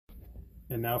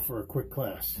And now for a quick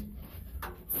class.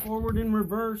 Forward and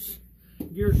reverse.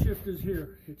 Gear shift is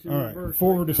here. It's in reverse.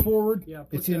 Forward is forward. Yeah,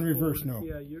 it's in reverse forward.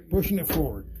 now. Yeah, you're pushing it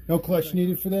forward. No clutch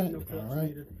needed for that? No clutch all right.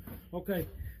 needed. Okay,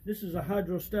 this is a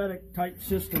hydrostatic type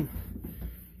system.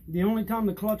 The only time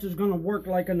the clutch is going to work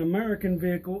like an American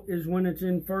vehicle is when it's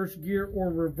in first gear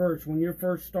or reverse, when you're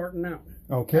first starting out.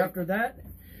 Okay. After that,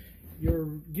 your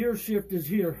gear shift is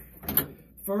here.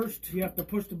 First, you have to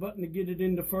push the button to get it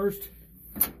into first.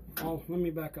 Oh, let me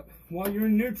back up. While you're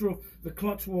in neutral, the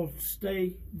clutch will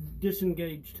stay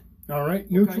disengaged. All right,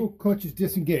 neutral, clutch is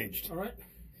disengaged. All right,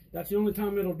 that's the only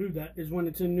time it'll do that is when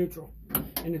it's in neutral.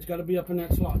 And it's got to be up in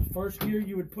that slot. First gear,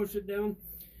 you would push it down,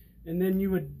 and then you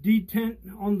would detent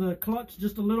on the clutch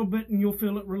just a little bit, and you'll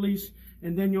feel it release,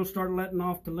 and then you'll start letting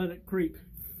off to let it creep.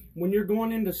 When you're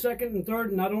going into second and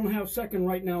third, and I don't have second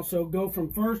right now, so go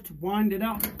from first, wind it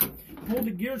out. Pull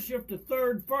the gear shift to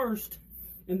third first,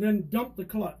 and then dump the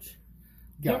clutch.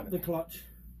 Dump the clutch.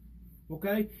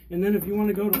 Okay? And then if you want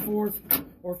to go to fourth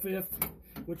or fifth,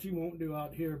 which you won't do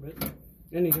out here, but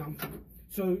anyhow.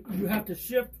 So you have to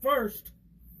shift first.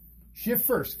 Shift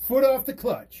first. Foot off the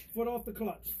clutch. Foot off the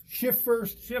clutch. Shift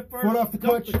first. Shift first. Foot off the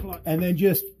clutch. And then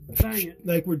just bang it.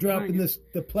 Like we're dropping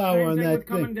the plow Same on thing that with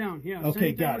coming down. Yeah. Okay, same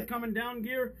thing got with it. Coming down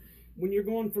gear. When you're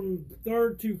going from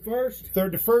third to first.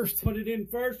 Third to first. Put it in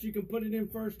first. You can put it in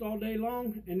first all day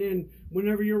long. And then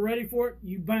whenever you're ready for it,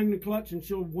 you bang the clutch and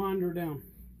she'll wind her down.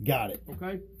 Got it.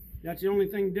 Okay? That's the only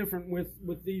thing different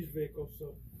with these vehicles.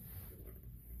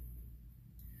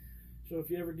 So if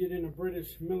you ever get in a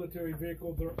British military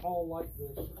vehicle, they're all like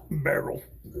this. Barrel.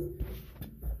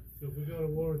 So if we go to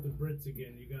war with the Brits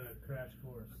again, you got a crash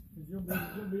course. You'll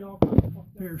be all kind of fucked up.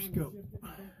 Ferret Scout.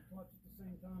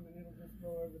 And it'll just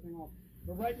throw everything off.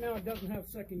 But right now it doesn't have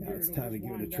second gear. Now it's time to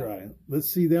give it a down. try. Let's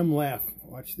see them laugh.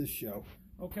 Watch this show.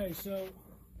 Okay, so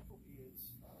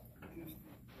It's just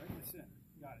right in the center.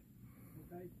 Got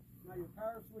it. okay. Now your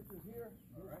power switch is here.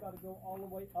 You just got to go all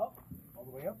the way up. All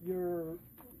the way up. Your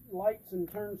lights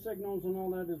and turn signals and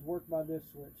all that is worked by this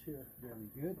switch here. Very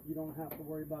good. You don't have to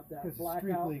worry about that. Because it's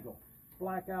street legal.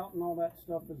 Blackout and all that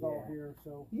stuff is all here,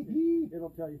 so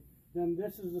it'll tell you. Then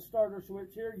this is the starter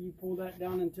switch here. You pull that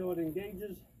down until it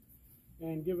engages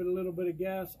and give it a little bit of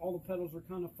gas. All the pedals are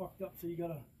kind of fucked up, so you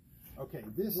gotta Okay,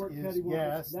 this work is petty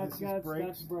gas, That's this gas, is brake,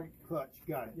 that's brake. clutch.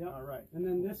 Got it. Yep. All right. And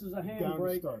then this is a hand Down to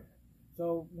brake. start.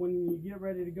 So when you get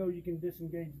ready to go, you can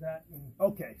disengage that and,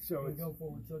 Okay, so it's go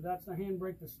forward. So that's the hand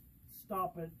brake to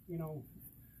stop it, you know,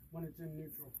 when it's in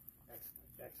neutral.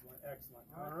 excellent, excellent, excellent.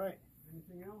 All right.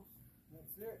 Anything else?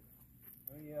 That's it.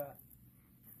 We All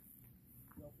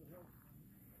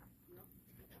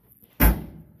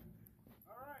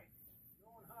right,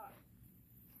 going hot.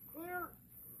 Clear.